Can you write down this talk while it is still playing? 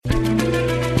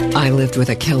I Lived with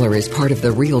a Killer is part of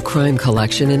the Real Crime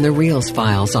Collection in the Reels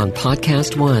Files on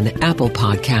Podcast One, Apple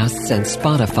Podcasts, and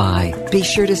Spotify. Be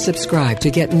sure to subscribe to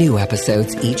get new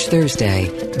episodes each Thursday.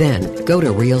 Then go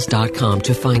to Reels.com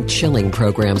to find chilling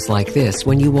programs like this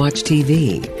when you watch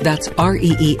TV. That's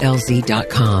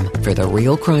REELZ.com for the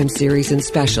real crime series and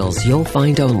specials you'll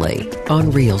find only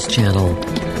on Reels Channel.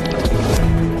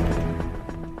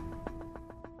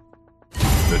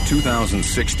 The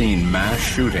 2016 mass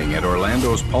shooting at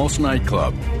Orlando's Pulse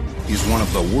nightclub is one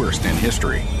of the worst in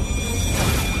history.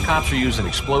 Cops are using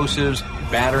explosives,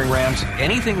 battering rams,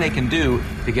 anything they can do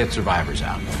to get survivors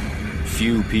out.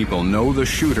 Few people know the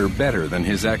shooter better than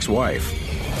his ex-wife.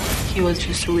 He was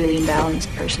just a really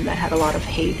imbalanced person that had a lot of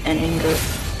hate and anger.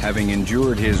 Having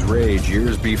endured his rage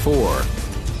years before,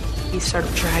 he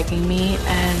started dragging me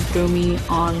and threw me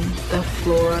on the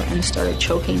floor and started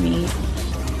choking me.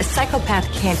 A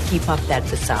psychopath can't keep up that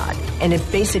facade, and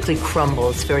it basically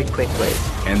crumbles very quickly.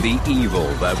 And the evil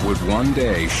that would one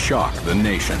day shock the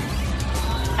nation.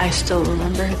 I still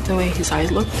remember the way his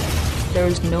eyes looked. There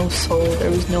was no soul,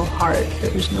 there was no heart,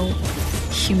 there was no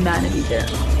humanity there.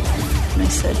 And I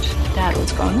said, Dad,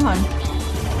 what's going on?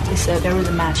 He said, there was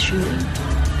a mass shooting,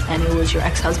 and it was your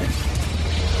ex-husband.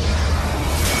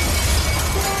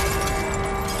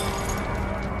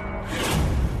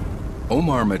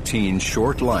 Omar Mateen's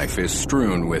short life is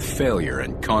strewn with failure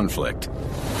and conflict,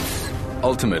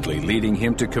 ultimately leading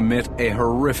him to commit a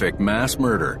horrific mass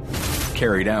murder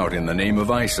carried out in the name of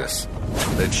ISIS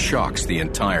that shocks the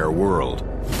entire world.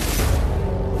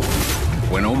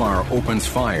 When Omar opens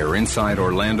fire inside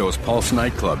Orlando's Pulse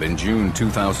nightclub in June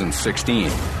 2016,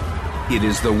 it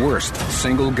is the worst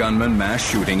single gunman mass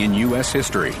shooting in U.S.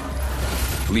 history,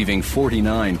 leaving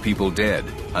 49 people dead,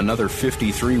 another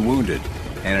 53 wounded,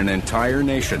 and an entire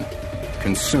nation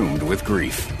consumed with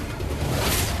grief.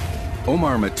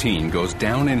 Omar Mateen goes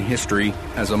down in history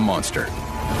as a monster.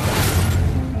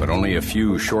 But only a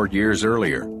few short years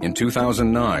earlier, in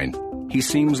 2009, he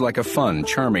seems like a fun,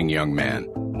 charming young man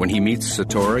when he meets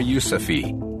Satora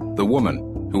Yousefi, the woman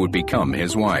who would become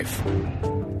his wife.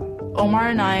 Omar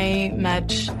and I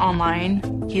met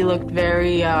online. He looked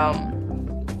very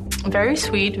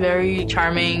sweet, very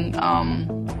charming,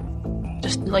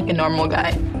 just like a normal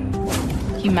guy.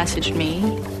 He messaged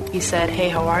me. He said, hey,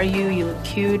 how are you? You look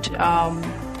cute.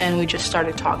 And we just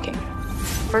started talking.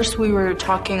 First, we were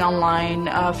talking online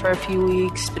for a few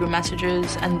weeks through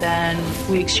messages, and then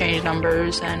we exchanged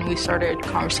numbers and we started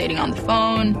conversating on the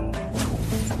phone.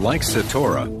 Like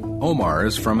Satora, Omar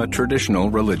is from a traditional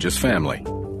religious family.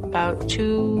 About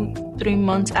 2-3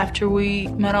 months after we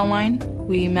met online,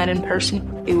 we met in person.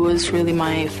 It was really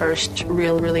my first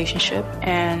real relationship,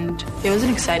 and it was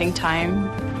an exciting time.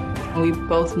 We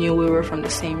both knew we were from the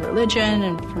same religion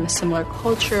and from a similar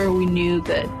culture. We knew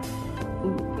that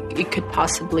it could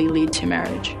possibly lead to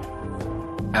marriage.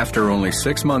 After only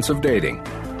 6 months of dating,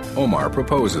 Omar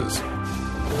proposes.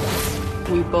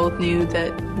 We both knew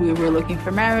that we were looking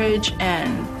for marriage,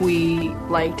 and we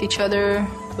liked each other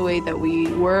the way that we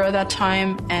were at that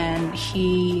time, and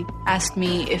he asked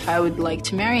me if I would like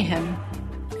to marry him,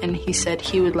 and he said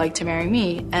he would like to marry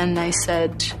me, and I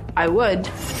said I would.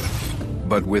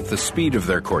 But with the speed of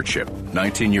their courtship,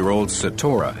 19-year-old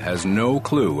Satora has no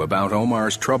clue about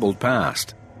Omar's troubled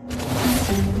past.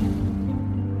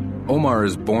 Omar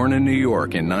is born in New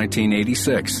York in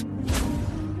 1986.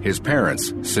 His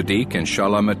parents, Sadiq and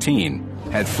Shala Mateen,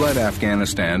 had fled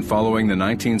Afghanistan following the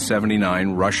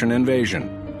 1979 Russian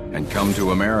invasion and come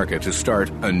to America to start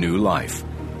a new life.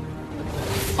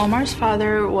 Omar's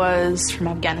father was from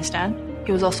Afghanistan.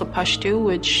 He was also Pashto,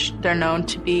 which they're known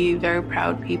to be very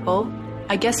proud people.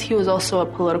 I guess he was also a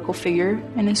political figure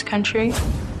in his country.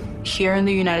 Here in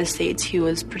the United States, he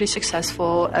was pretty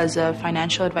successful as a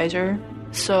financial advisor.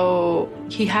 So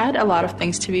he had a lot of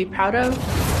things to be proud of.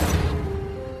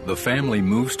 The family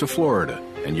moves to Florida,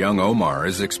 and young Omar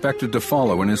is expected to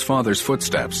follow in his father's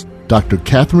footsteps. Dr.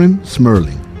 Catherine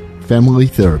Smerling, family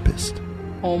therapist.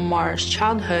 Omar's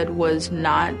childhood was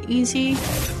not easy.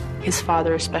 His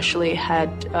father especially had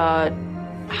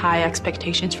high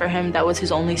expectations for him. That was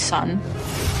his only son.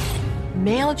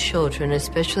 Male children,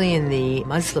 especially in the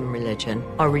Muslim religion,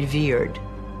 are revered.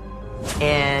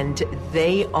 And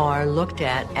they are looked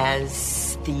at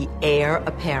as the heir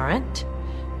apparent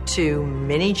to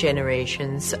many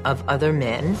generations of other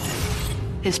men.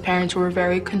 His parents were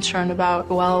very concerned about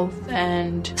wealth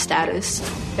and status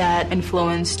that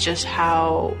influenced just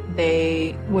how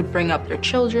they would bring up their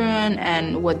children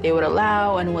and what they would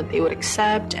allow and what they would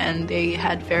accept, and they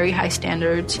had very high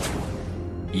standards.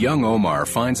 Young Omar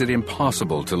finds it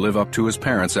impossible to live up to his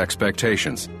parents'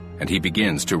 expectations, and he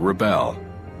begins to rebel.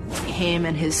 him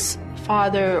and his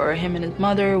father or him and his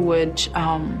mother would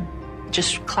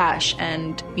just clash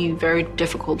and be very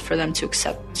difficult for them to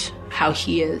accept how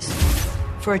he is.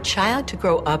 For a child to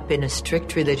grow up in a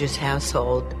strict religious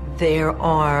household, there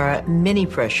are many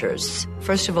pressures.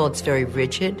 First of all, it's very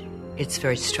rigid, it's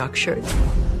very structured,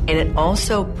 and it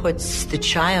also puts the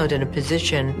child in a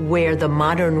position where the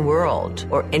modern world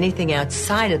or anything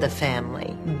outside of the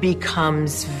family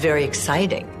becomes very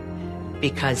exciting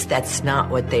because that's not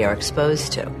what they are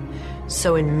exposed to.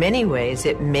 So in many ways,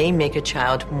 it may make a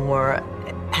child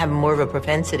have more of a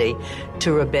propensity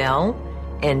to rebel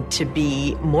and to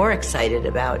be more excited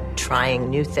about trying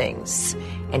new things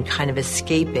and kind of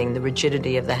escaping the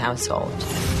rigidity of the household.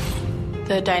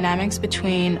 The dynamics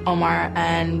between Omar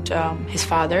and his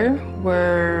father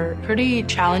were pretty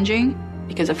challenging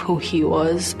because of who he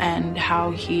was and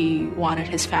how he wanted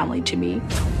his family to be.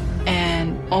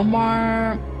 And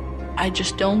Omar, I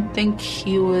just don't think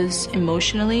he was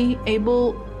emotionally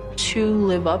able to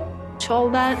live up to all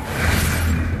that.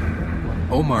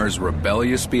 Omar's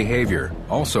rebellious behavior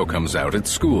also comes out at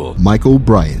school. Michael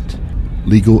Bryant,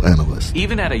 legal analyst.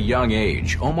 Even at a young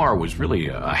age, Omar was really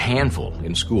a handful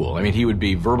in school. I mean, he would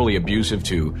be verbally abusive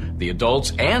to the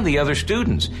adults and the other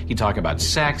students. He'd talk about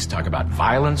sex, talk about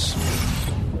violence.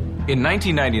 In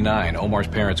 1999, Omar's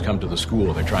parents come to the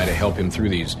school. They're trying to help him through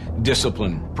these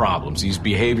discipline problems, these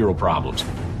behavioral problems.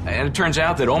 And it turns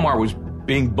out that Omar was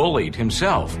being bullied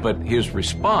himself, but his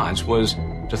response was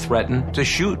to threaten to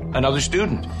shoot another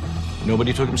student.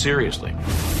 Nobody took him seriously.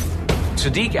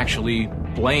 Sadiq actually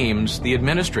blames the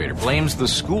administrator, blames the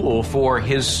school for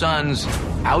his son's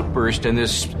outburst and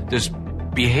this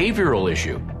behavioral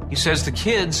issue. He says the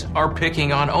kids are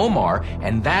picking on Omar,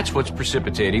 and that's what's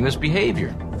precipitating this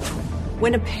behavior.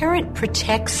 When a parent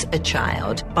protects a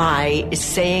child by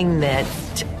saying that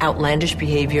outlandish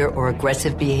behavior or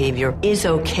aggressive behavior is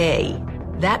okay,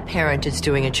 that parent is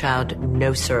doing a child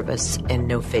no service and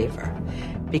no favor.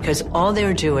 Because all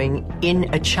they're doing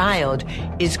in a child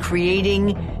is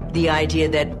creating the idea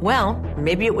that, well,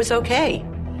 maybe it was okay.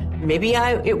 Maybe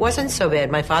it wasn't so bad.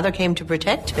 My father came to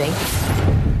protect me.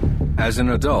 As an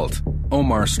adult,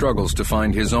 Omar struggles to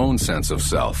find his own sense of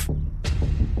self.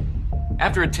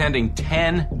 After attending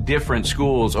 10 different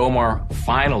schools, Omar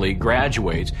finally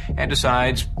graduates and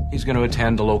decides he's going to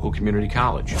attend a local community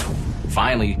college.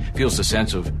 Finally feels a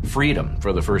sense of freedom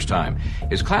for the first time.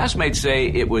 His classmates say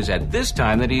it was at this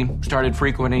time that he started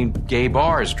frequenting gay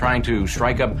bars, trying to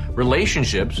strike up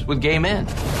relationships with gay men.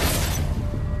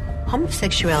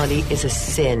 Homosexuality is a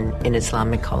sin in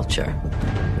Islamic culture.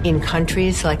 In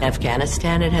countries like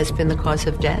Afghanistan, it has been the cause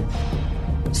of death.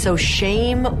 So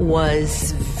shame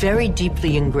was very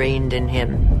deeply ingrained in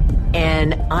him.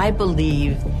 And I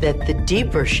believe that the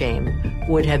deeper shame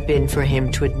would have been for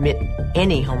him to admit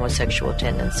any homosexual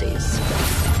tendencies.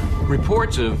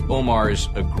 Reports of Omar's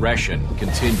aggression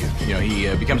continue.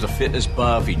 He becomes a fitness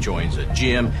buff, he joins a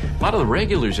gym. A lot of the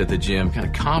regulars at the gym kind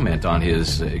of comment on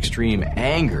his extreme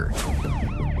anger.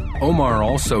 Omar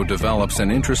also develops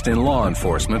an interest in law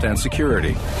enforcement and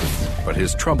security, but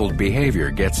his troubled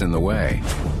behavior gets in the way.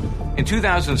 In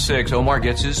 2006, Omar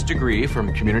gets his degree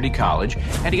from community college,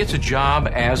 and he gets a job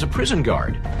as a prison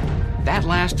guard. That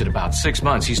lasted about 6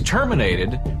 months. He's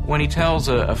terminated when he tells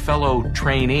a fellow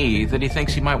trainee that he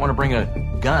thinks he might want to bring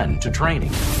a gun to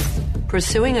training.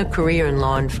 Pursuing a career in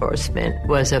law enforcement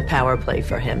was a power play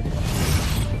for him.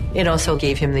 It also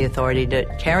gave him the authority to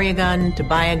carry a gun, to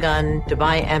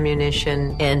buy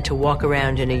ammunition, and to walk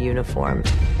around in a uniform.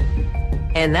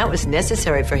 And that was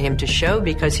necessary for him to show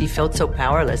because he felt so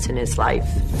powerless in his life.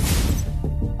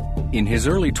 In his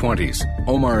early 20s,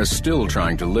 Omar is still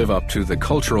trying to live up to the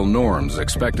cultural norms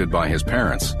expected by his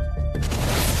parents.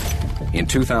 In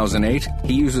 2008,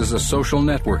 he uses a social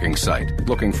networking site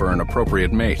looking for an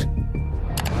appropriate mate.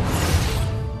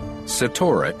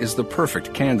 Sitora is the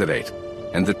perfect candidate,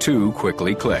 and the two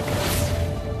quickly click.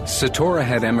 Sitora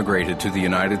had emigrated to the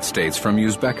United States from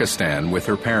Uzbekistan with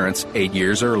her parents 8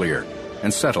 years earlier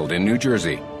and settled in New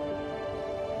Jersey.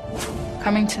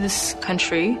 Coming to this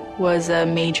country was a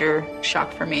major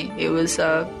shock for me. It was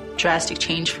a drastic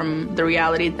change from the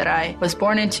reality that I was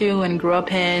born into and grew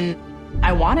up in.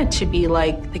 I wanted to be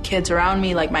like the kids around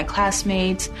me, like my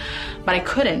classmates, but I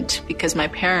couldn't because my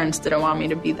parents didn't want me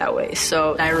to be that way.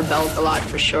 So I rebelled a lot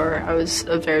for sure. I was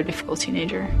a very difficult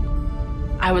teenager.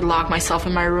 I would lock myself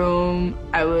in my room.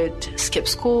 I would skip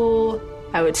school.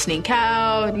 I would sneak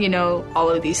out, all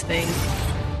of these things.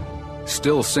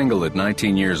 Still single at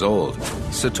 19 years old,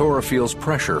 Sitora feels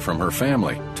pressure from her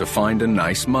family to find a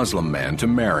nice Muslim man to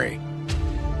marry.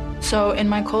 So in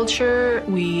my culture,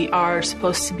 we are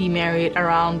supposed to be married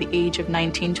around the age of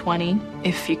 19, 20.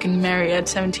 If you can marry at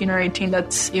 17 or 18,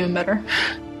 that's even better.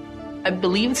 I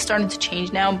believe it's starting to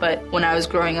change now, but when I was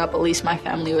growing up, at least my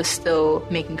family was still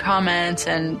making comments,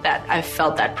 and that I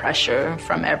felt that pressure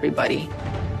from everybody.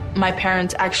 My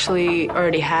parents actually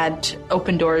already had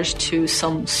open doors to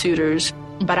some suitors,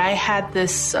 but I had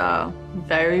this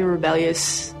very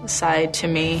rebellious side to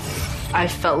me. I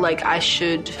felt like I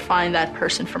should find that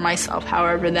person for myself,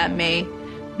 however that may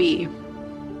be.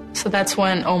 So that's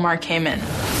when Omar came in.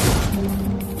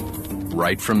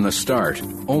 Right from the start,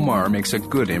 Omar makes a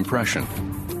good impression.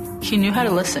 He knew how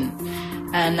to listen,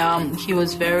 and he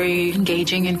was very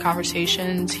engaging in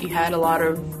conversations. He had a lot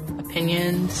of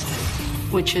opinions,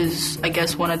 which is, I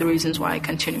guess, one of the reasons why I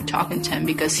continued talking to him,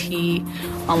 because he,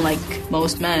 unlike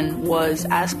most men, was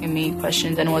asking me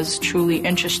questions and was truly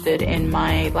interested in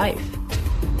my life.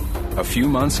 A few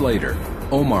months later,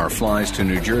 Omar flies to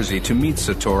New Jersey to meet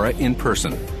Satora in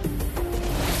person.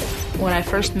 When I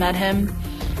first met him,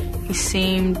 he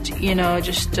seemed,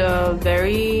 just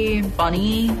very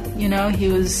funny.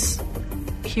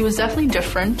 He was definitely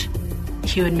different.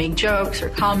 He would make jokes or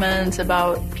comments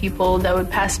about people that would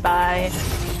pass by,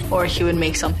 or he would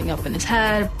make something up in his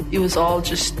head. It was all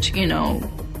just, a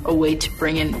way to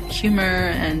bring in humor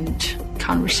and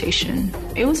conversation.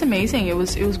 It was amazing. It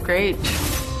was great.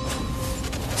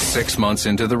 6 months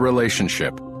into the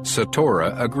relationship,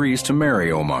 Satora agrees to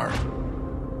marry Omar.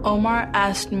 Omar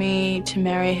asked me to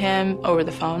marry him over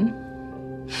the phone,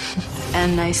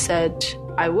 and I said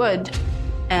I would,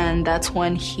 and that's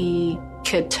when he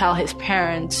could tell his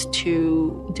parents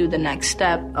to do the next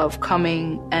step of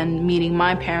coming and meeting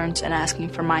my parents and asking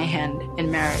for my hand in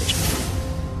marriage.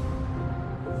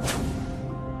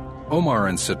 Omar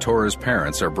and Satora's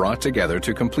parents are brought together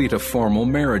to complete a formal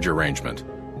marriage arrangement.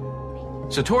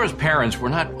 Satora's parents were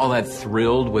not all that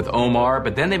thrilled with Omar,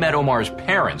 but then they met Omar's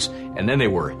parents, and then they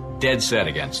were dead set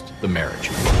against the marriage.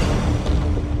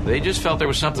 They just felt there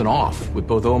was something off with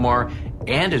both Omar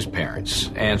and his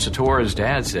parents, and Satora's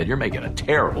dad said, "You're making a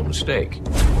terrible mistake."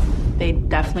 They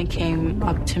definitely came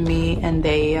up to me and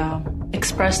they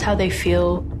expressed how they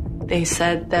feel. They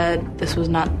said that this was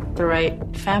not the right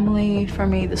family for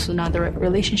me, this was not the right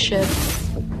relationship.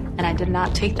 And I did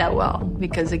not take that well,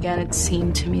 because again, it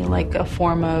seemed to me like a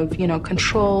form of,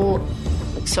 control.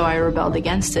 So I rebelled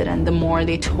against it, and the more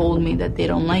they told me that they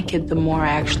don't like it, the more I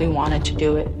actually wanted to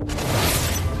do it.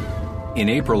 In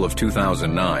April of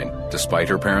 2009, despite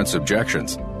her parents'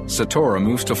 objections, Satora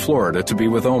moves to Florida to be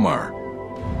with Omar.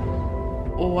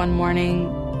 One morning,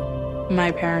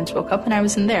 my parents woke up and I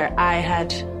wasn't there. I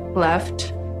had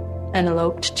left and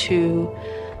eloped to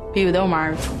be with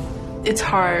Omar. It's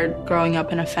hard growing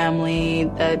up in a family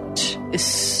that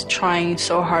is trying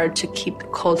so hard to keep the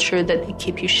culture that they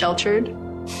keep you sheltered.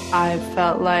 I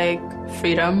felt like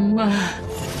freedom.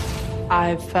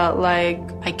 I felt like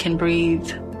I can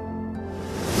breathe.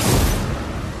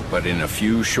 But in a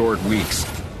few short weeks,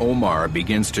 Omar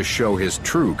begins to show his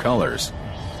true colors.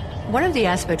 One of the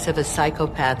aspects of a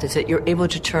psychopath is that you're able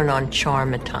to turn on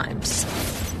charm at times.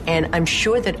 And I'm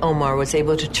sure that Omar was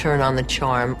able to turn on the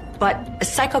charm, but a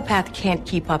psychopath can't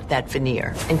keep up that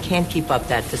veneer and can't keep up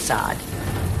that facade.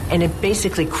 And it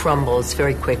basically crumbles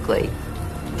very quickly.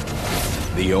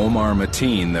 The Omar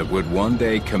Mateen that would one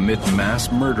day commit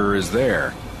mass murder is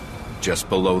there, just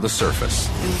below the surface.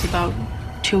 It was about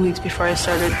 2 weeks before I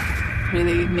started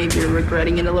really maybe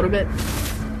regretting it a little bit.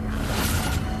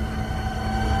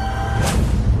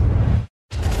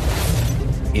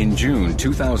 In June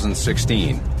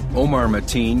 2016, Omar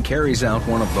Mateen carries out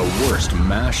one of the worst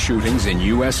mass shootings in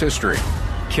U.S. history,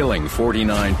 killing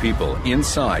 49 people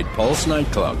inside Pulse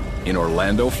Nightclub in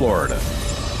Orlando, Florida.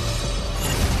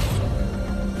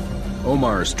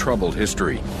 Omar's troubled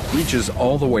history reaches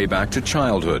all the way back to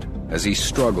childhood as he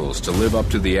struggles to live up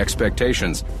to the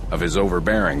expectations of his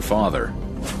overbearing father.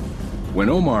 When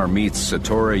Omar meets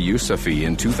Satora Yousafi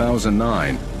in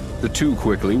 2009, the two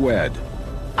quickly wed.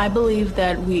 I believe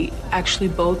that we actually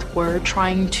both were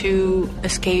trying to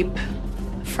escape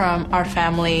from our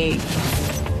family.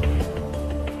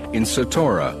 In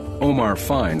Satora, Omar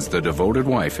finds the devoted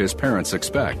wife his parents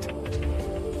expect.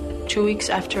 2 weeks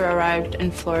after I arrived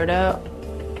in Florida,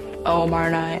 Omar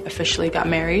and I officially got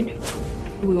married.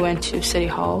 We went to City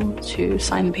Hall to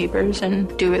sign the papers and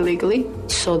do it legally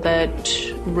so that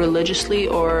religiously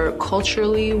or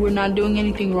culturally we're not doing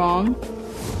anything wrong.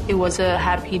 It was a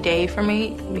happy day for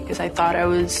me because I thought I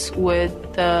was with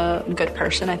the good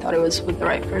person. I thought I was with the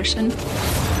right person.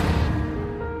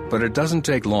 But it doesn't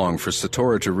take long for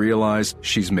Satora to realize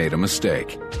she's made a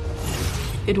mistake.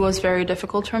 It was very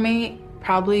difficult for me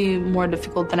Probably more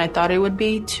difficult than I thought it would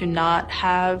be to not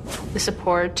have the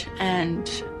support and,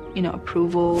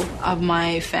 approval of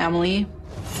my family.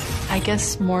 I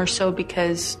guess more so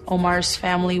because Omar's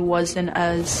family wasn't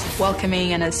as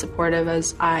welcoming and as supportive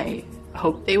as I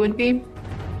hoped they would be.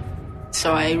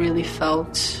 So I really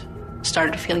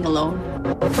started feeling alone.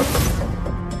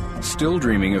 Still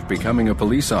dreaming of becoming a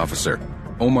police officer,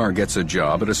 Omar gets a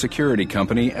job at a security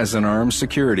company as an armed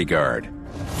security guard.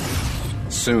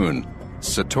 Soon,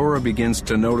 Satora begins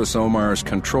to notice Omar's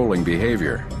controlling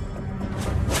behavior.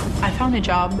 I found a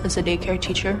job as a daycare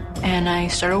teacher, and I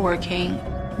started working,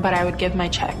 but I would give my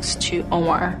checks to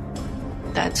Omar.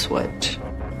 That's what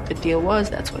the deal was.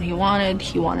 That's what he wanted.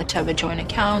 He wanted to have a joint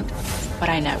account, but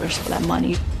I never saw that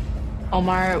money.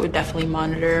 Omar would definitely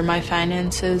monitor my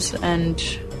finances and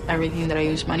everything that I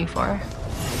use money for.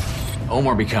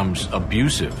 Omar becomes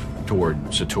abusive toward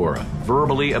Satora,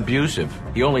 verbally abusive.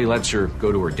 He only lets her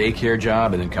go to her daycare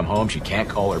job and then come home. She can't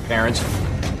call her parents.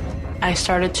 I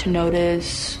started to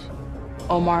notice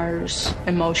Omar's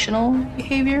emotional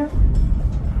behavior.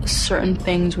 Certain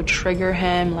things would trigger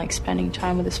him, like spending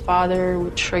time with his father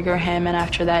would trigger him, and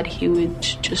after that he would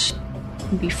just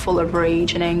be full of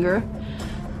rage and anger,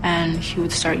 and he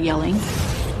would start yelling.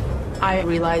 I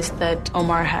realized that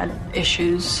Omar had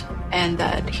issues and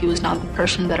that he was not the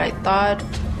person that I thought.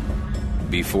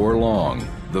 Before long,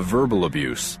 the verbal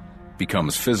abuse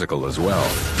becomes physical as well.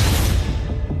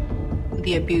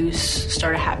 The abuse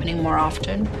started happening more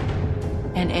often,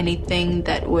 and anything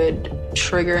that would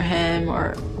trigger him,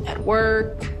 or at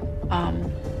work,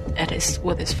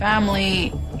 with his family,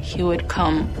 he would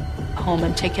come home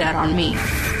and take it out on me.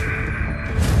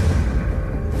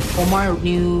 Omar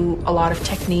knew a lot of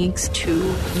techniques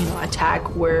to,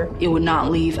 attack where it would not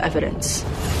leave evidence.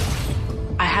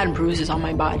 I had bruises on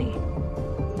my body,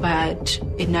 but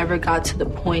it never got to the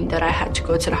point that I had to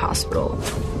go to the hospital.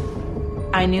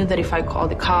 I knew that if I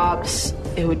called the cops,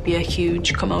 it would be a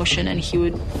huge commotion, and he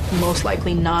would most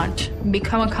likely not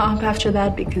become a cop after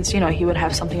that because, he would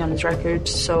have something on his record.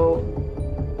 So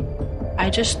I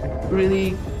just really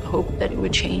hoped that it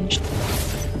would change.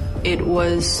 It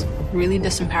was really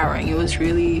disempowering. It was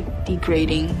really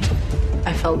degrading.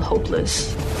 I felt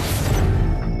hopeless.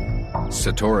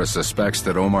 Satora suspects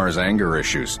that Omar's anger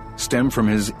issues stem from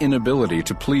his inability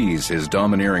to please his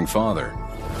domineering father.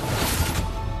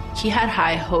 He had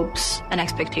high hopes and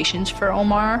expectations for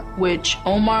Omar, which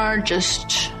Omar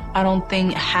just, I don't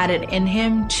think, had it in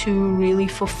him to really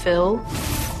fulfill.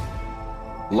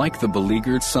 Like the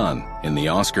beleaguered son in the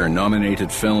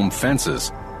Oscar-nominated film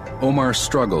Fences, Omar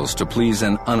struggles to please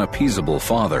an unappeasable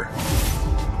father.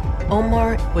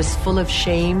 Omar was full of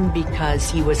shame because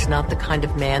he was not the kind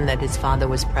of man that his father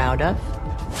was proud of.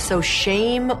 So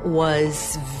shame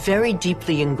was very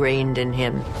deeply ingrained in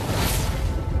him.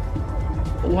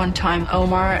 One time,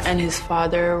 Omar and his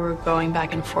father were going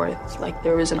back and forth. Like,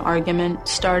 there was an argument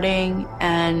starting,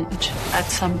 and at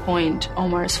some point,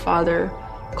 Omar's father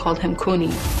called him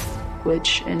Kuni,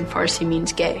 which in Farsi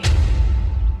means gay.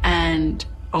 And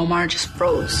Omar just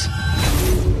froze.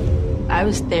 I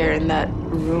was there in that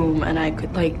room, and I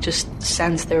could just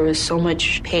sense there was so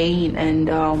much pain and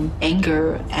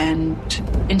anger and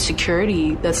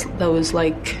insecurity that was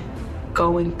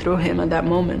going through him at that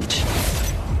moment.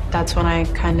 That's when I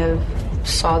kind of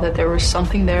saw that there was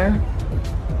something there.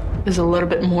 It was a little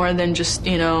bit more than just,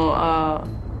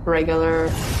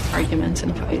 regular arguments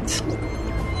and fights.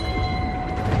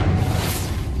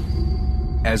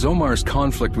 As Omar's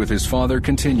conflict with his father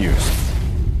continues,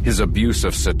 his abuse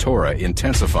of Satora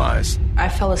intensifies. I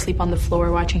fell asleep on the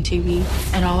floor watching TV,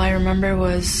 and all I remember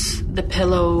was the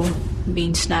pillow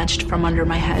being snatched from under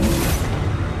my head.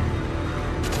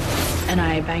 And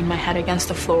I banged my head against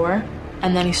the floor,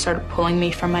 and then he started pulling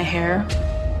me from my hair,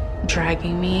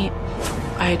 dragging me.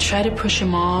 I tried to push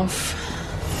him off,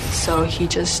 so he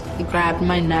just grabbed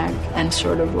my neck and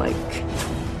sort of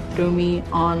threw me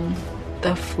on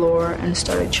the floor and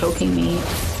started choking me.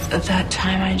 At that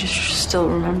time, I just still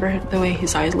remember the way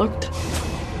his eyes looked.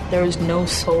 There was no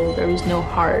soul, there was no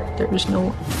heart, there was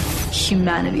no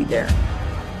humanity there.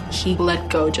 He let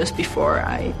go just before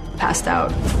I passed out.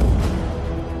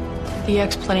 The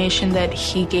explanation that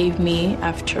he gave me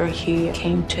after he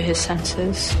came to his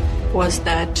senses was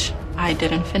that I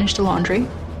didn't finish the laundry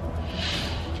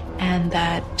and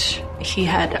that he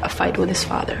had a fight with his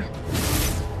father.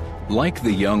 Like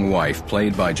the young wife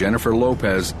played by Jennifer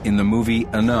Lopez in the movie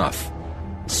Enough,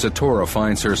 Satora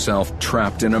finds herself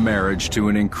trapped in a marriage to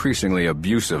an increasingly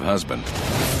abusive husband.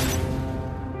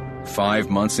 5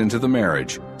 months into the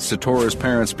marriage, Satora's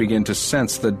parents begin to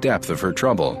sense the depth of her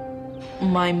trouble.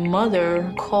 My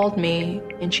mother called me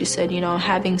and she said, I'm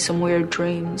having some weird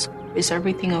dreams. Is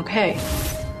everything okay?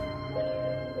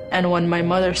 And when my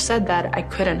mother said that, I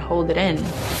couldn't hold it in.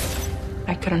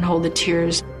 I couldn't hold the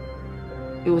tears.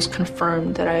 It was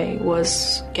confirmed that I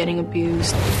was getting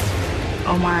abused.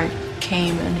 Omar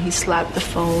came and he slapped the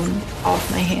phone off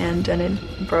my hand and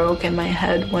it broke and my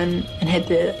head went and hit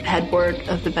the headboard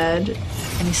of the bed.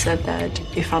 And he said that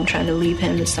if I'm trying to leave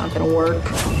him, it's not gonna work.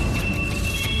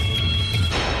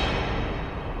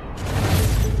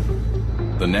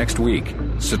 The next week,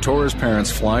 Satora's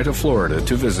parents fly to Florida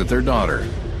to visit their daughter.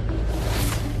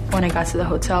 When I got to the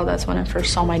hotel, that's when I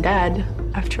first saw my dad.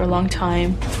 After a long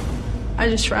time, I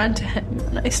just ran to him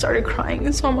and I started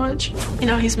crying so much.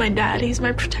 He's my dad, he's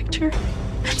my protector.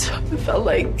 And so I felt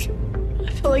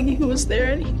like he was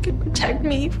there and he could protect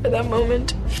me for that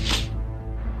moment.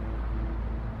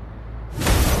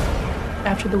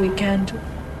 After the weekend,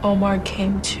 Omar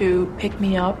came to pick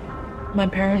me up. My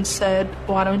parents said,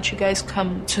 why don't you guys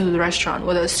come to the restaurant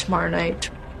with us tomorrow night?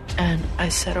 And I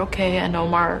said, okay. And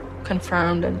Omar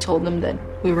confirmed and told them that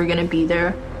we were gonna be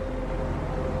there.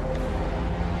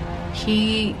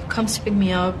 He comes to pick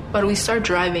me up, but we start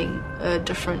driving a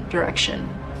different direction.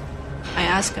 I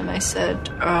asked him, I said,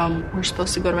 we're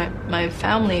supposed to go to my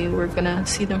family. We're gonna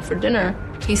see them for dinner.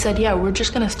 He said, yeah, we're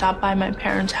just gonna stop by my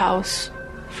parents' house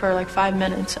for like 5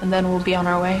 minutes and then we'll be on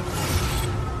our way.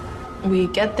 We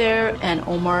get there and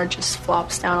Omar just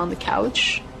flops down on the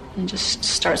couch and just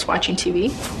starts watching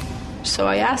TV. So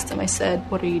I asked him, I said,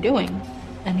 what are you doing?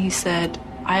 And he said,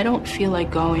 I don't feel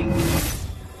like going.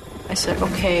 I said,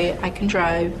 okay, I can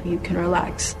drive, you can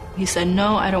relax. He said,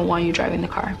 no, I don't want you driving the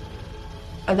car.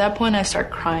 At that point, I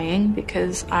start crying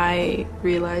because I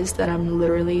realized that I'm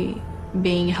literally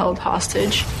being held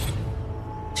hostage.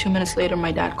 2 minutes later,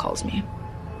 my dad calls me.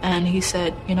 And he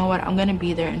said, you know what, I'm gonna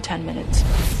be there in 10 minutes.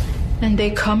 And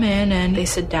they come in and they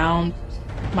sit down.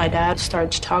 My dad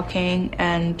starts talking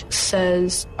and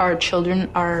says our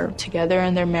children are together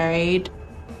and they're married,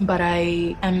 but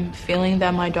I am feeling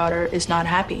that my daughter is not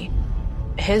happy.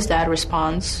 His dad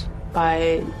responds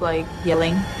by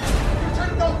yelling.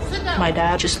 My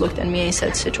dad just looked at me and he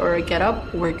said, Satora, get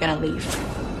up, we're gonna leave.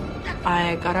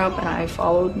 I got up and I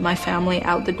followed my family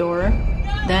out the door.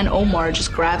 Then Omar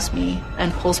just grabs me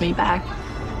and pulls me back.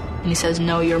 And he says,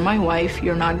 no, you're my wife,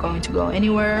 you're not going to go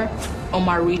anywhere.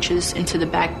 Omar reaches into the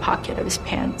back pocket of his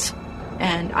pants.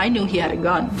 And I knew he had a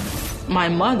gun. My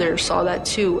mother saw that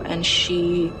too, and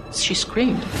she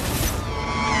screamed.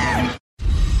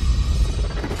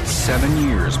 7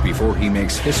 years before he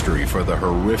makes history for the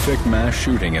horrific mass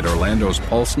shooting at Orlando's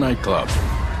Pulse nightclub,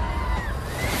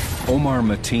 Omar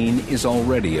Mateen is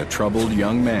already a troubled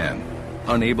young man,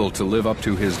 unable to live up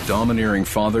to his domineering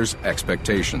father's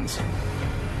expectations.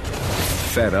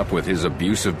 Fed up with his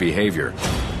abusive behavior,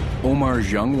 Omar's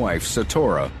young wife,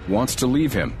 Satora, wants to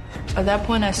leave him. At that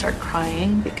point, I start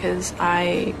crying because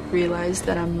I realized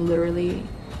that I'm literally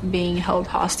being held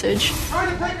hostage.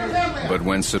 But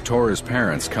when Satora's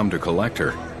parents come to collect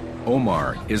her,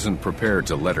 Omar isn't prepared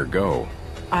to let her go.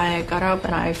 I got up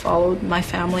and I followed my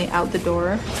family out the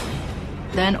door.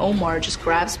 Then Omar just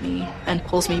grabs me and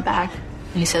pulls me back.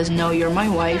 And he says, no, you're my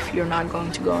wife, you're not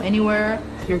going to go anywhere,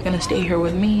 you're gonna stay here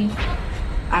with me.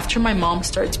 After my mom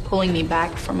starts pulling me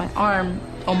back from my arm,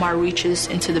 Omar reaches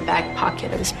into the back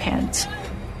pocket of his pants.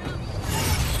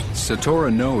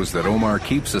 Satora knows that Omar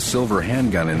keeps a silver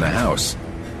handgun in the house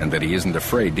and that he isn't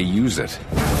afraid to use it.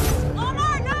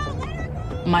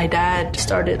 My dad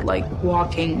started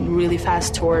walking really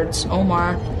fast towards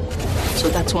Omar, so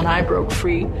that's when I broke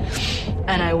free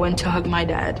and I went to hug my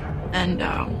dad and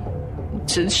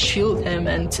to shield him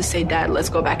and to say, Dad, let's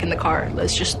go back in the car,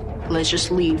 let's just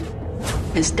leave.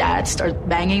 His dad starts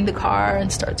banging the car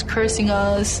and starts cursing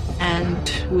us, and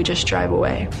we just drive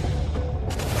away.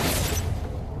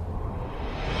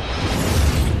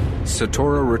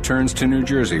 Satora returns to New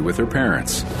Jersey with her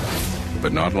parents,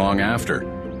 but not long after,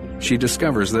 she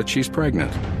discovers that she's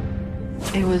pregnant.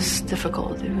 It was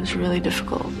difficult. It was really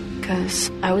difficult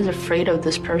because I was afraid of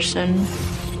this person.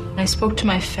 I spoke to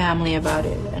my family about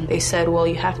it, and they said, well,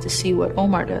 you have to see what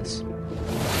Omar does.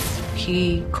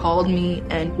 He called me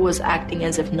and was acting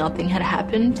as if nothing had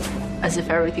happened, as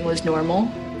if everything was normal,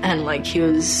 and he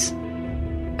was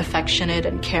affectionate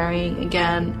and caring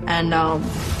again. And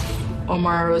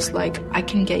Omar was like, I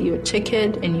can get you a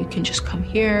ticket and you can just come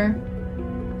here.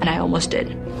 And I almost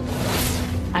did.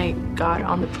 I got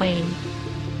on the plane,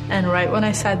 and right when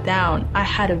I sat down, I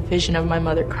had a vision of my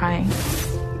mother crying.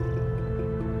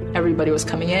 Everybody was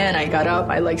coming in, I got up,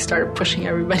 I started pushing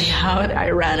everybody out, I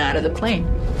ran out of the plane.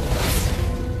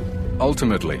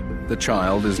 Ultimately, the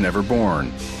child is never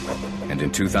born, and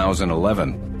in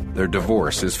 2011, their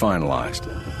divorce is finalized.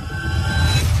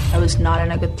 I was not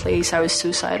in a good place. I was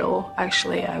suicidal.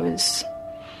 Actually, I was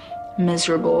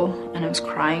miserable, and I was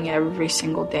crying every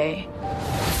single day.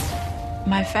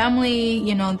 My family,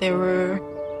 you know, they were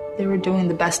doing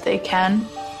the best they can.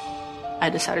 I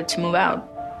decided to move out.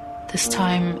 This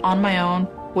time on my own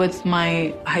with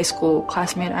my high school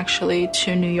classmate, actually,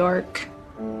 to New York.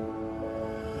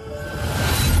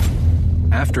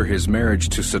 After his marriage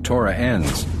to Satora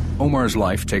ends, Omar's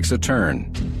life takes a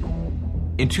turn.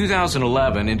 In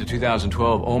 2011 into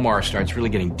 2012, Omar starts really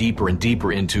getting deeper and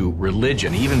deeper into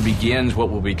religion. He even begins what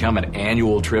will become an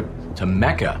annual trip to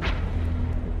Mecca.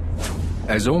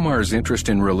 As Omar's interest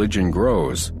in religion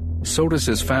grows, so does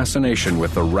his fascination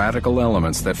with the radical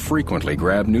elements that frequently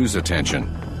grab news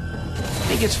attention.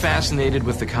 He gets fascinated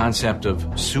with the concept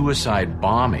of suicide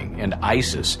bombing and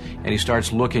ISIS, and he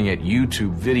starts looking at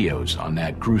YouTube videos on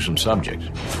that gruesome subject.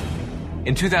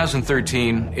 In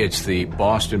 2013, it's the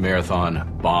Boston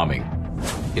Marathon bombing.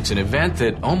 It's an event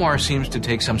that Omar seems to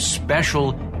take some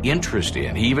special interest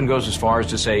in. He even goes as far as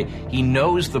to say he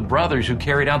knows the brothers who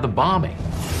carried out the bombing.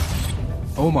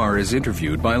 Omar is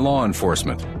interviewed by law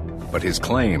enforcement, but his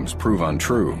claims prove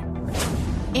untrue.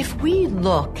 If we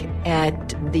look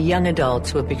at the young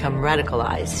adults who have become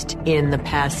radicalized in the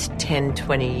past 10,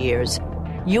 20 years,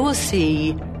 you will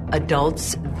see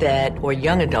adults or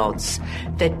young adults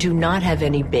that do not have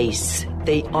any base.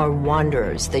 They are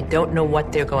wanderers. They don't know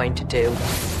what they're going to do.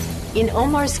 In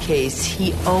Omar's case,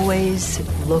 he always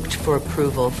looked for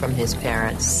approval from his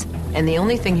parents. And the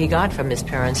only thing he got from his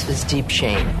parents was deep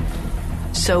shame.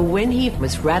 So when he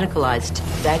was radicalized,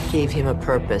 that gave him a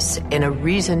purpose and a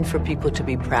reason for people to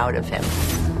be proud of him.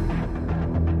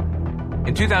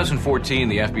 In 2014,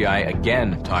 the FBI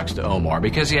again talks to Omar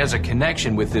because he has a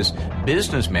connection with this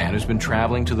businessman who's been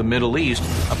traveling to the Middle East,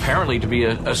 apparently to be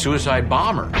a suicide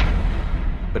bomber.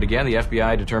 But again, the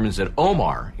FBI determines that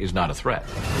Omar is not a threat.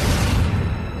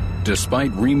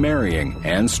 Despite remarrying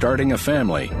and starting a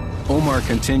family, Omar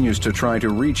continues to try to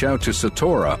reach out to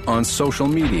Satora on social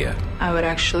media. I would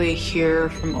actually hear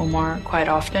from Omar quite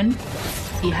often.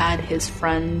 He had his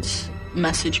friends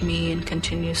message me and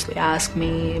continuously ask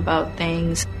me about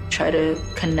things, try to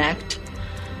connect,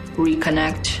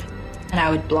 reconnect, and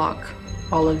I would block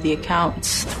all of the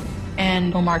accounts.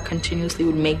 And Omar continuously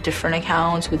would make different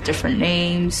accounts with different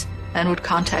names and would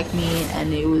contact me,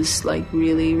 and it was like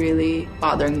really, really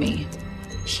bothering me.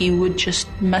 He would just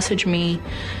message me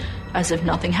as if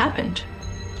nothing happened.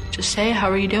 Just say, how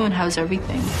are you doing? How's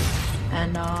everything?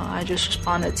 And I just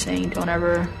responded saying, don't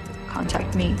ever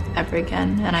contact me ever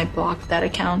again, and I blocked that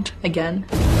account again.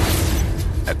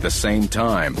 At the same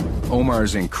time,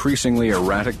 Omar's increasingly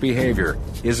erratic behavior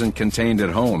isn't contained at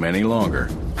home any longer.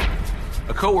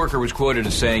 A coworker was quoted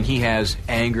as saying he has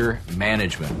anger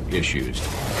management issues,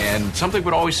 and something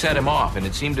would always set him off, and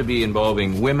it seemed to be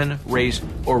involving women, race,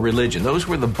 or religion. Those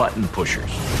were the button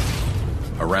pushers.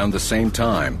 Around the same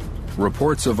time,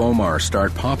 reports of Omar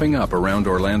start popping up around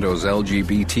Orlando's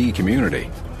LGBT community.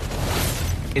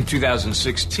 In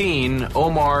 2016,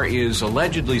 Omar is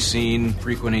allegedly seen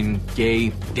frequenting gay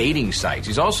dating sites.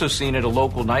 He's also seen at a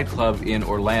local nightclub in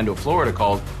Orlando, Florida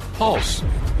called Pulse.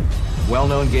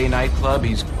 Well-known gay nightclub.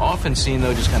 He's often seen,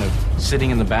 though, just kind of sitting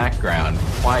in the background,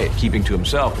 quiet, keeping to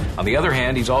himself. On the other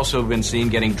hand, he's also been seen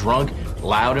getting drunk,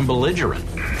 loud, and belligerent.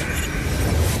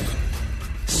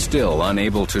 Still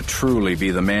unable to truly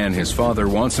be the man his father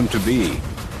wants him to be,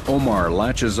 Omar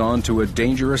latches on to a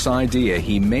dangerous idea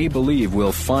he may believe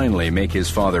will finally make his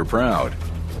father proud.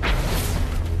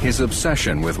 His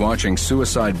obsession with watching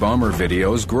suicide bomber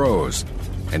videos grows,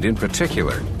 and in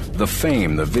particular, the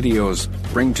fame the videos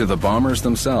bring to the bombers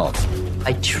themselves.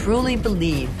 I truly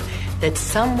believe that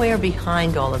somewhere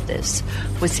behind all of this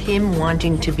was him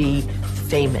wanting to be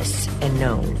famous and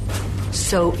known.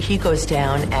 So he goes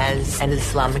down as an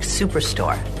Islamic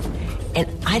superstar. And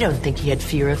I don't think he had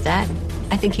fear of that.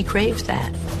 I think he craved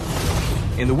that.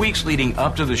 In the weeks leading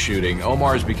up to the shooting,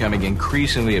 Omar is becoming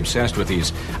increasingly obsessed with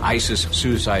these ISIS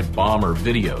suicide bomber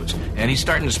videos. And he's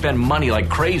starting to spend money like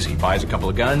crazy, buys a couple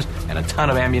of guns and a ton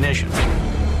of ammunition.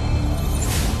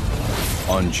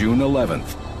 On June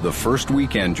 11th, the first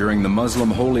weekend during the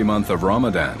Muslim holy month of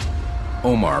Ramadan,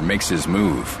 Omar makes his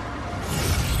move.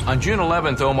 On June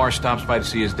 11th, Omar stops by to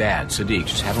see his dad, Sadiq,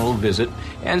 just having a little visit.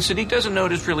 And Sadiq doesn't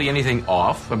notice really anything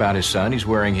off about his son. He's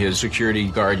wearing his security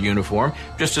guard uniform,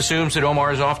 just assumes that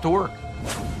Omar is off to work.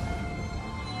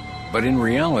 But in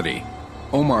reality,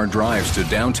 Omar drives to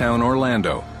downtown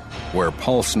Orlando, where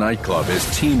Pulse Nightclub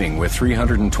is teeming with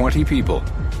 320 people,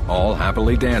 all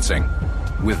happily dancing,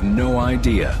 with no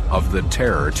idea of the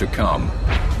terror to come.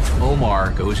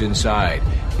 Omar goes inside.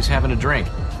 He's having a drink.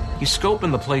 He's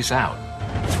scoping the place out.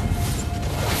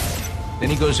 Then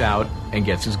he goes out and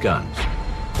gets his guns.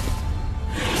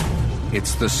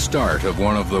 It's the start of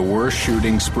one of the worst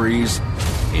shooting sprees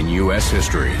in U.S.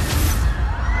 history.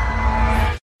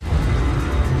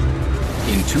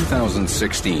 In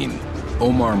 2016,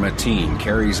 Omar Mateen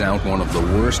carries out one of the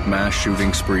worst mass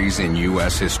shooting sprees in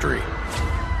U.S. history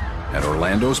at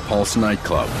Orlando's Pulse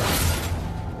nightclub.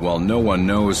 While no one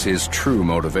knows his true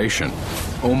motivation,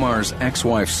 Omar's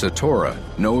ex-wife Satora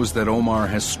knows that Omar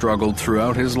has struggled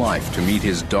throughout his life to meet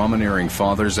his domineering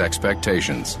father's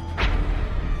expectations.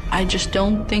 I just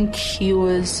don't think he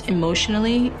was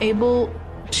emotionally able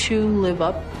to live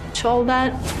up to all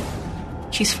that.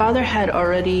 His father had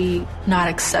already not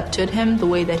accepted him the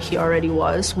way that he already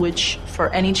was, which for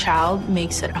any child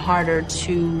makes it harder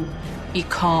to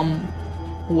become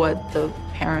what the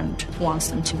parent wants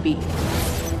them to be.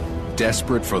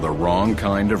 Desperate for the wrong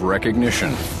kind of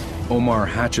recognition, Omar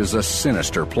hatches a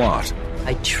sinister plot.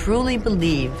 I truly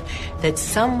believe that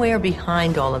somewhere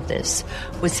behind all of this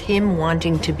was him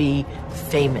wanting to be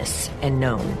famous and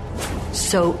known.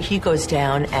 So he goes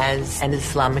down as an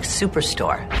Islamic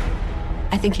superstar.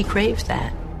 I think he craves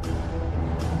that.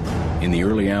 In the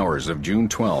early hours of June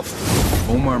 12th,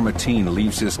 Omar Mateen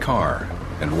leaves his car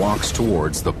and walks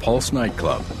towards the Pulse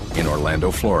nightclub in Orlando,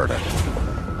 Florida.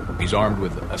 He's armed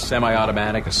with a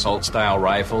semi-automatic assault-style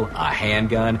rifle, a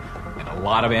handgun, and a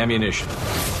lot of ammunition.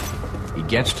 He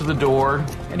gets to the door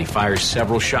and he fires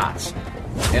several shots.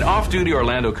 An off-duty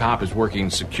Orlando cop is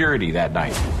working security that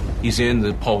night. He's in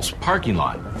the Pulse parking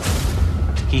lot.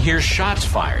 He hears shots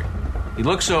fired. He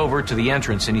looks over to the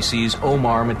entrance and he sees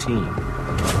Omar Mateen.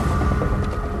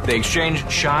 They exchange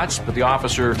shots, but the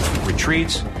officer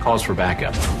retreats, calls for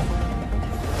backup.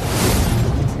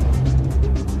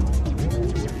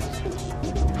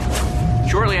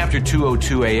 Shortly after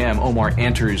 2:02 a.m., Omar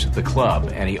enters the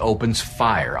club and he opens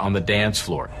fire on the dance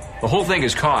floor. The whole thing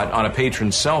is caught on a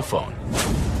patron's cell phone.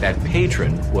 That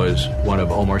patron was one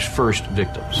of Omar's first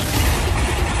victims.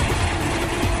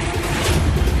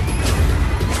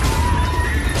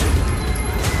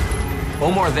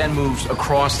 Omar then moves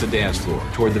across the dance floor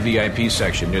toward the VIP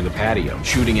section near the patio,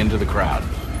 shooting into the crowd.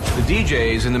 The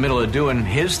DJ is in the middle of doing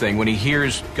his thing when he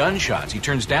hears gunshots. He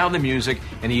turns down the music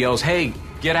and he yells, "Hey,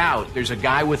 get out, there's a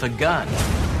guy with a gun."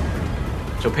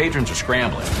 So patrons are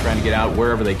scrambling, trying to get out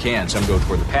wherever they can. Some go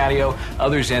toward the patio,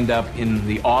 others end up in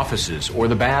the offices or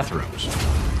the bathrooms.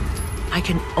 I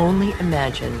can only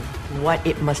imagine what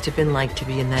it must have been like to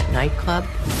be in that nightclub,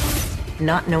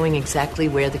 not knowing exactly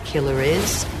where the killer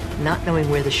is, not knowing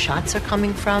where the shots are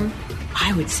coming from.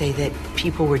 I would say that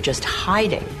people were just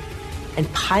hiding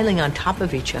and piling on top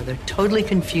of each other, totally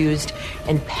confused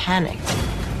and panicked,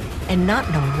 and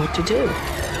not knowing what to do.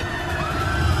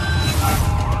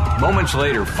 Moments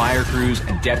later, fire crews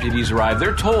and deputies arrive.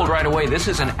 They're told right away this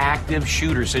is an active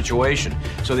shooter situation,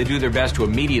 so they do their best to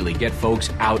immediately get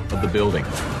folks out of the building.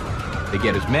 They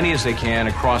get as many as they can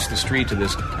across the street to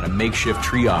this kind of makeshift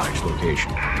triage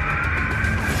location.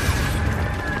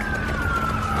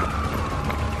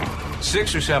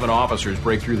 6 or 7 officers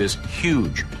break through this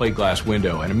huge plate glass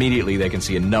window, and immediately they can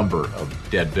see a number of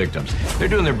dead victims. They're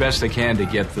doing their best they can to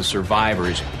get the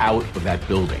survivors out of that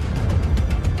building.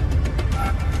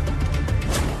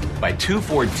 By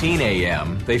 2:14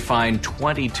 a.m., they find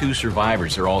 22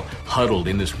 survivors. They're all huddled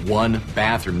in this one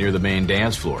bathroom near the main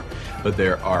dance floor, but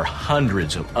there are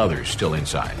hundreds of others still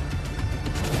inside.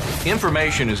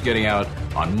 Information is getting out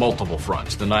on multiple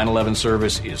fronts. The 9/11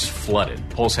 service is flooded.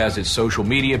 Pulse has its social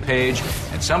media page,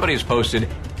 and somebody has posted,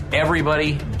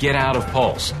 "Everybody get out of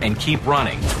Pulse and keep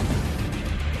running."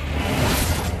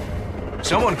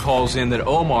 Someone calls in that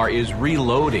Omar is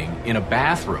reloading in a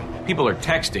bathroom. People are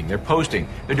texting, they're posting,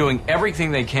 they're doing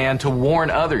everything they can to warn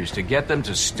others, to get them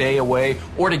to stay away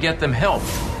or to get them help.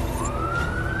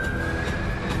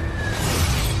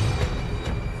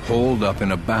 Holed up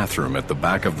in a bathroom at the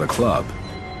back of the club,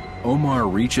 Omar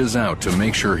reaches out to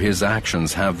make sure his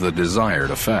actions have the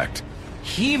desired effect.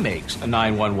 He makes a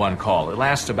 911 call. It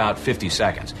lasts about 50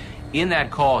 seconds. In that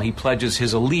call, he pledges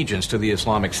his allegiance to the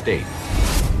Islamic State.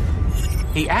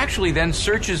 He actually then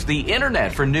searches the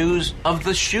internet for news of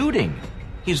the shooting.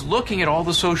 He's looking at all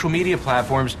the social media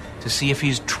platforms to see if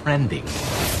he's trending.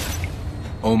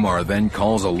 Omar then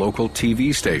calls a local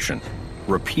TV station,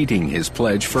 repeating his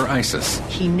pledge for ISIS.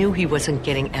 He knew he wasn't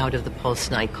getting out of the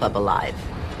Pulse nightclub alive,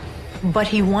 but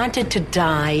he wanted to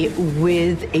die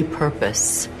with a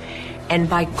purpose. And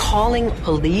by calling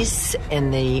police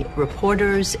and the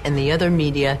reporters and the other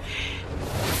media,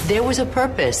 there was a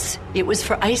purpose. It was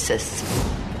for ISIS.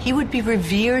 He would be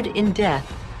revered in death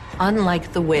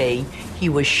unlike the way he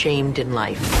was shamed in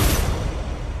life.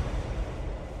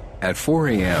 At 4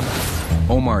 a.m.,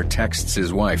 Omar texts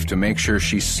his wife to make sure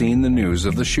she's seen the news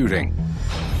of the shooting.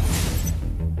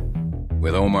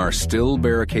 With Omar still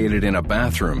barricaded in a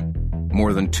bathroom,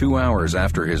 more than 2 hours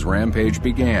after his rampage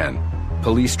began,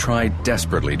 police tried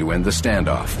desperately to end the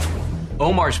standoff.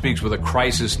 Omar speaks with a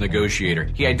crisis negotiator.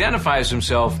 He identifies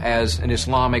himself as an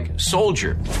Islamic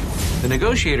soldier. The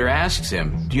negotiator asks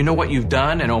him, "Do you know what you've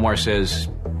done?" And Omar says,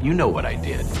 "You know what I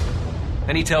did."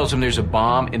 Then he tells him there's a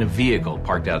bomb in a vehicle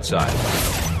parked outside.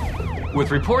 With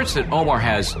reports that Omar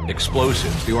has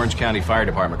explosives, the Orange County Fire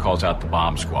Department calls out the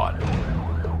bomb squad.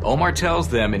 Omar tells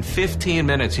them in 15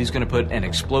 minutes he's going to put an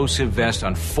explosive vest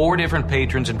on 4 different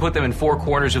patrons and put them in 4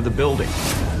 corners of the building.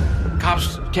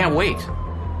 Cops can't wait.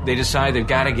 They decide they've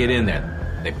got to get in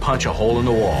there. They punch a hole in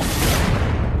the wall.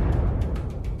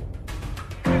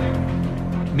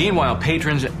 Meanwhile,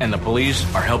 patrons and the police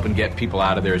are helping get people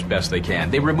out of there as best they can.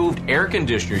 They removed air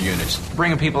conditioner units,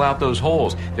 bringing people out those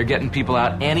holes. They're getting people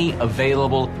out any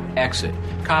available exit.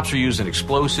 Cops are using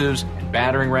explosives and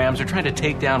battering rams. They're trying to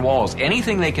take down walls.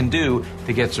 Anything they can do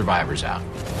to get survivors out.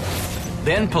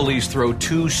 Then police throw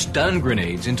 2 stun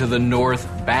grenades into the north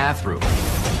bathroom.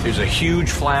 There's a huge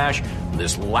flash,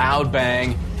 this loud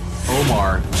bang.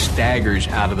 Omar staggers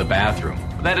out of the bathroom.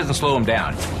 But that doesn't slow him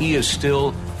down. He is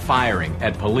still firing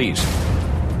at police.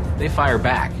 They fire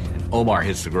back, and Omar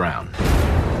hits the ground.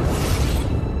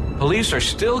 Police are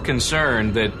still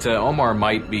concerned that Omar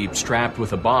might be strapped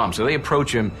with a bomb, so they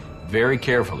approach him very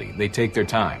carefully. They take their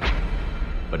time.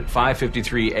 But at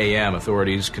 5:53 a.m.,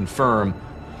 authorities confirm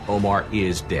Omar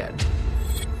is dead.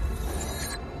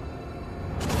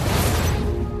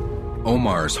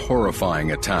 Omar's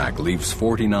horrifying attack leaves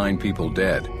 49 people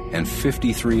dead and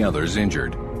 53 others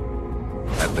injured.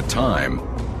 At the time,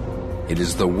 it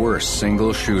is the worst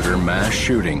single-shooter mass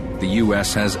shooting the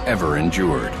U.S. has ever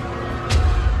endured.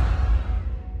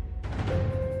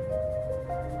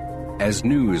 As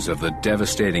news of the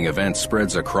devastating event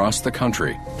spreads across the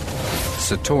country,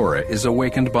 Satora is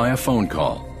awakened by a phone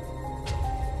call.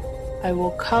 I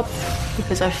woke up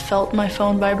because I felt my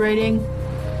phone vibrating,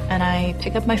 and I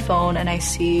pick up my phone and I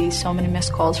see so many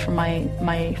missed calls from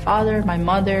my father, my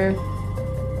mother.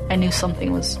 I knew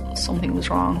something was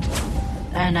wrong.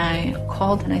 And I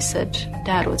called and I said,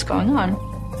 "Dad, what's going on?"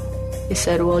 He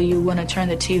said, "Well, you want to turn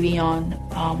the TV on.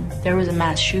 There was a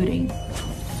mass shooting,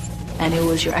 and it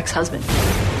was your ex-husband."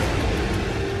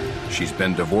 She's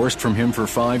been divorced from him for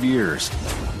 5 years,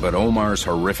 but Omar's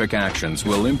horrific actions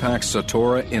will impact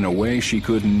Satora in a way she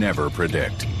could never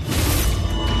predict.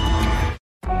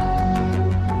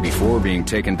 Before being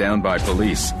taken down by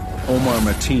police, Omar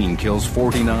Mateen kills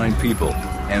 49 people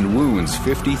and wounds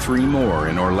 53 more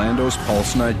in Orlando's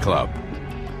Pulse nightclub.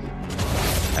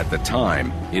 At the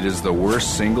time, it is the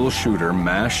worst single-shooter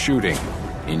mass shooting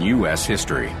in U.S.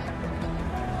 history.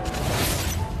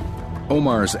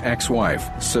 Omar's ex-wife,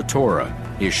 Satora,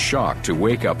 is shocked to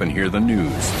wake up and hear the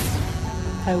news.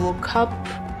 I woke up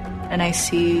and I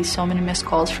see so many missed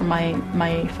calls from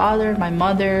my father, my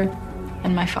mother,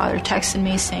 and my father texted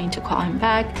me saying to call him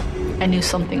back. I knew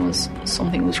something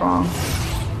was wrong.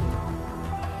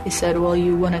 He said, "Well,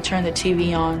 you want to turn the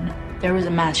TV on. There was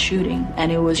a mass shooting,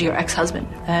 and it was your ex-husband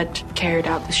that carried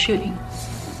out the shooting."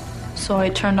 So I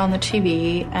turned on the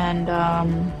TV, and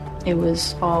it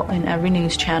was all in every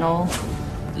news channel.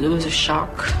 It was a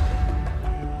shock.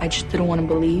 I just didn't want to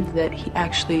believe that he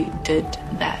actually did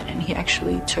that, and he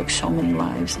actually took so many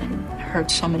lives and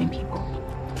hurt so many people.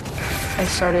 I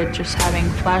started just having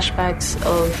flashbacks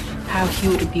of how he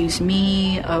would abuse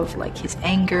me, of like his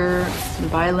anger and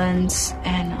violence,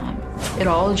 and it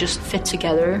all just fit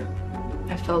together.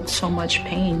 I felt so much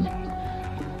pain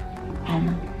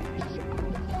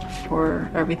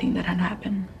for everything that had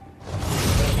happened.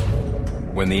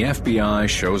 When the FBI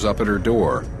shows up at her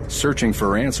door, searching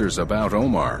for answers about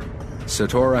Omar,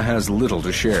 Satora has little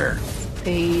to share.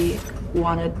 They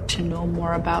wanted to know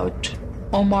more about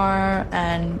Omar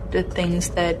and the things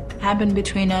that happened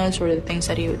between us, or the things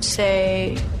that he would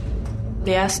say.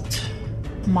 They asked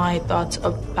my thoughts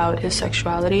about his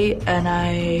sexuality, and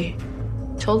I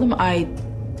told them I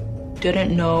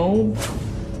didn't know.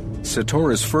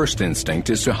 Satora's first instinct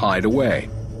is to hide away,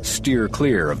 steer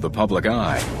clear of the public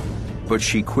eye. But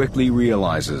she quickly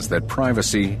realizes that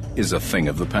privacy is a thing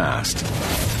of the past.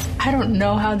 I don't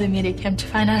know how the media came to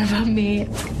find out about me,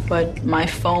 but my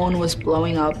phone was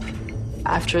blowing up.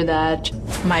 After that,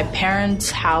 my parents'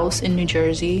 house in New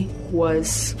Jersey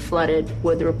was flooded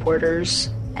with reporters,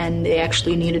 and they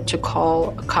actually needed to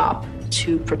call a cop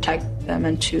to protect them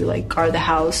and to guard the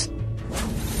house.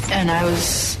 And I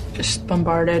was just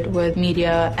bombarded with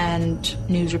media and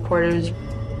news reporters.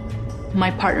 My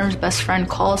partner's best friend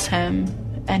calls him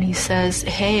and he says,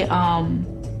 hey,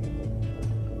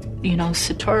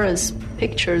 Satora's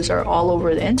pictures are all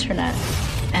over the internet.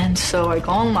 And so I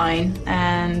go online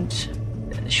and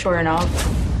sure enough,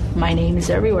 my name is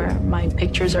everywhere. My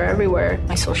pictures are everywhere.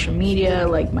 My social media,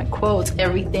 like my quotes,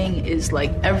 everything is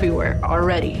like everywhere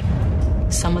already.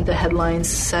 Some of the headlines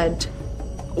said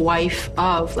wife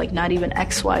of, like not even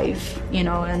ex-wife,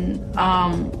 and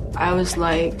I was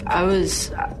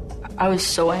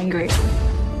so angry.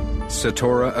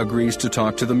 Satora agrees to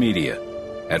talk to the media,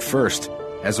 at first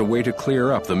as a way to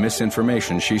clear up the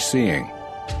misinformation she's seeing.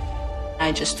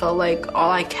 I just felt like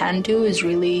all I can do is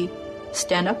really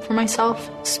stand up for myself,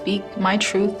 speak my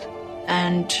truth,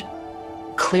 and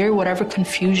clear whatever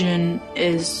confusion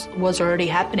was already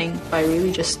happening by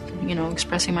really just,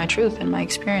 expressing my truth and my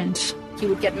experience. He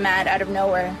would get mad out of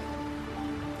nowhere.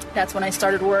 That's when I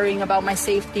started worrying about my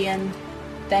safety, and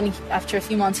then after a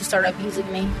few months he started abusing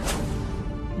me.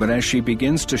 But as she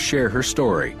begins to share her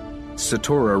story,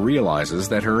 Satora realizes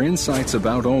that her insights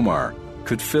about Omar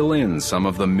could fill in some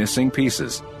of the missing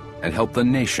pieces and help the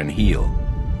nation heal.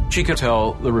 She could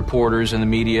tell the reporters and the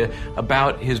media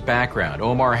about his background.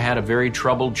 Omar had a very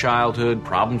troubled childhood,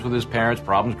 problems with his parents,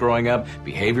 problems growing up,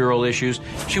 behavioral issues.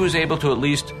 She was able to at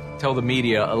least tell the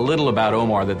media a little about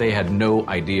Omar that they had no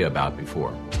idea about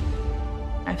before.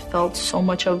 I felt so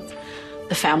much of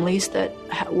the families that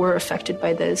were affected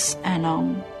by this, and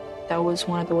that was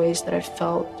one of the ways that I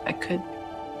felt I could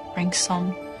bring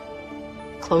some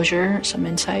closure, some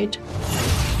insight.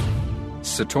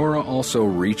 Satora also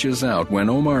reaches out when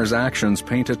Omar's actions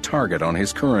paint a target on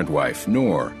his current wife,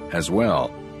 Noor, as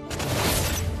well.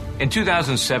 In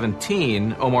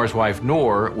 2017, Omar's wife,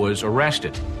 Noor, was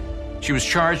arrested. She was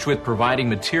charged with providing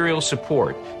material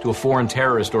support to a foreign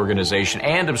terrorist organization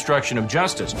and obstruction of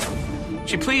justice.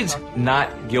 She pleads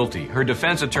not guilty. Her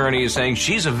defense attorney is saying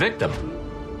she's a victim.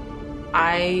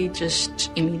 I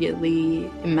just immediately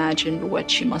imagined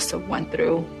what she must have went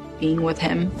through being with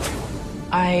him.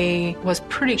 I was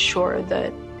pretty sure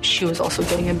that she was also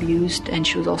getting abused and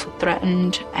she was also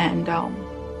threatened, and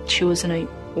she was in a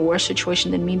worse situation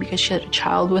than me because she had a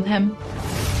child with him.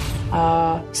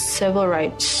 A civil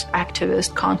rights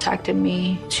activist contacted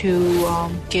me to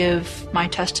give my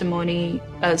testimony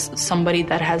as somebody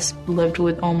that has lived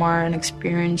with Omar and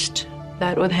experienced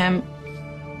that with him,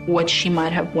 what she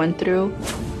might have went through.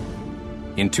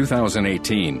 In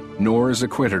 2018, Noor is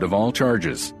acquitted of all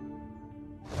charges.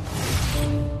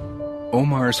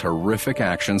 Omar's horrific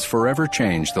actions forever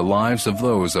changed the lives of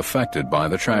those affected by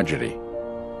the tragedy.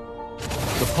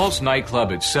 The Pulse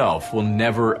nightclub itself will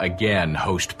never again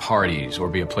host parties or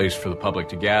be a place for the public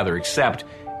to gather except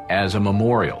as a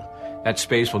memorial. That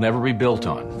space will never be built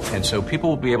on, and so people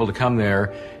will be able to come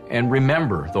there and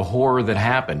remember the horror that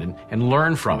happened and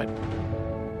learn from it.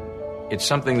 It's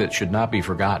something that should not be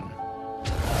forgotten.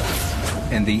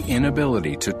 And the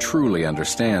inability to truly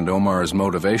understand Omar's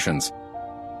motivations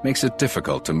makes it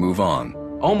difficult to move on.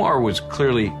 Omar was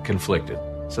clearly conflicted.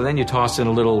 So then you toss in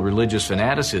a little religious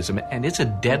fanaticism, and it's a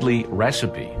deadly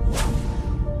recipe.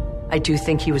 I do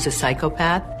think he was a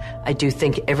psychopath. I do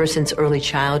think ever since early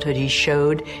childhood he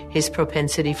showed his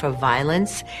propensity for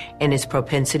violence and his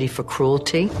propensity for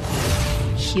cruelty.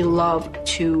 He loved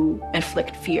to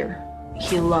inflict fear.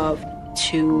 He loved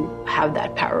to have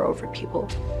that power over people.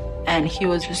 And he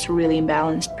was just a really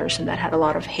imbalanced person that had a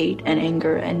lot of hate and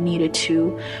anger and needed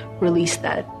to release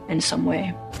that in some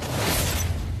way.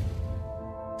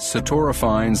 Satora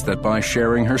finds that by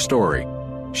sharing her story,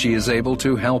 she is able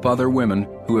to help other women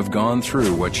who have gone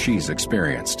through what she's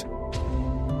experienced.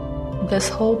 This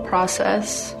whole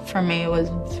process for me was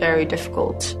very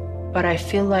difficult, but I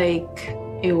feel like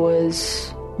it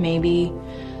was maybe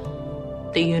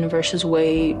the universe's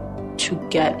way to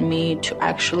get me to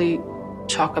actually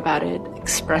talk about it,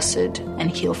 express it,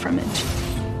 and heal from it.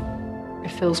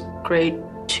 It feels great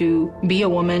to be a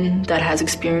woman that has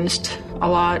experienced a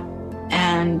lot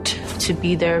and to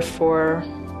be there for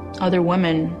other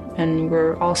women, and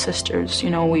we're all sisters.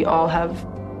 We all have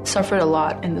suffered a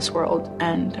lot in this world,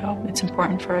 and it's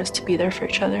important for us to be there for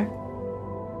each other.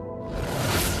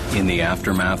 In the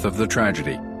aftermath of the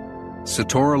tragedy,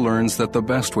 Satora learns that the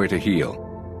best way to heal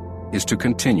is to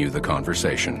continue the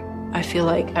conversation. I feel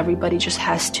like everybody just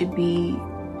has to be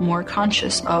more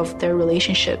conscious of their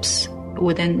relationships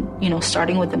within,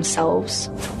 starting with themselves,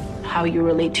 how you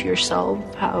relate to yourself,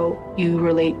 how you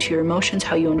relate to your emotions,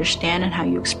 how you understand and how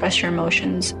you express your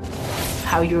emotions,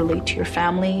 how you relate to your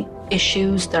family.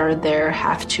 Issues that are there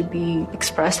have to be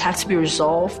expressed, have to be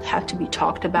resolved, have to be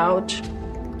talked about.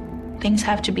 Things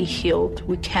have to be healed.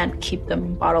 We can't keep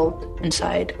them bottled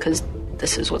inside because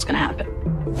this is what's going to happen.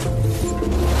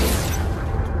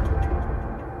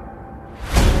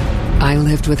 I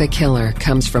Lived with a Killer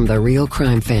comes from the real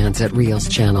crime fans at Reels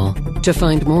Channel. To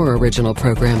find more original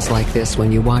programs like this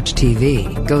when you watch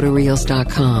TV, go to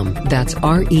Reels.com. That's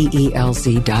REELZ.com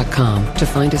to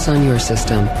find us on your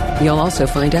system. You'll also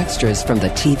find extras from the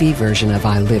TV version of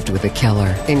I Lived with a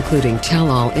Killer, including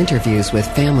tell-all interviews with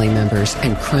family members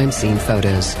and crime scene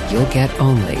photos you'll get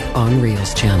only on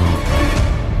Reels Channel.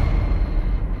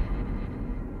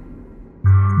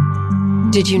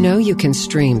 Did you know you can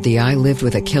stream the I Lived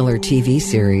with a Killer TV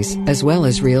series, as well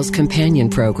as Reel's companion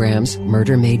programs,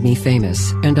 Murder Made Me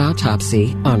Famous and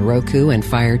Autopsy, on Roku and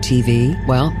Fire TV?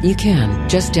 Well, you can.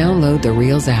 Just download the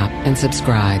Reels app and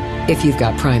subscribe. If you've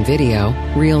got Prime Video,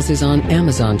 Reels is on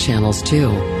Amazon channels too.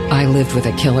 I Lived with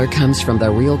a Killer comes from the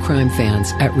real crime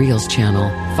fans at Reels Channel.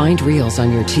 Find Reels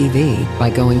on your TV by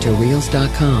going to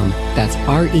Reels.com. That's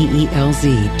REELZ.com.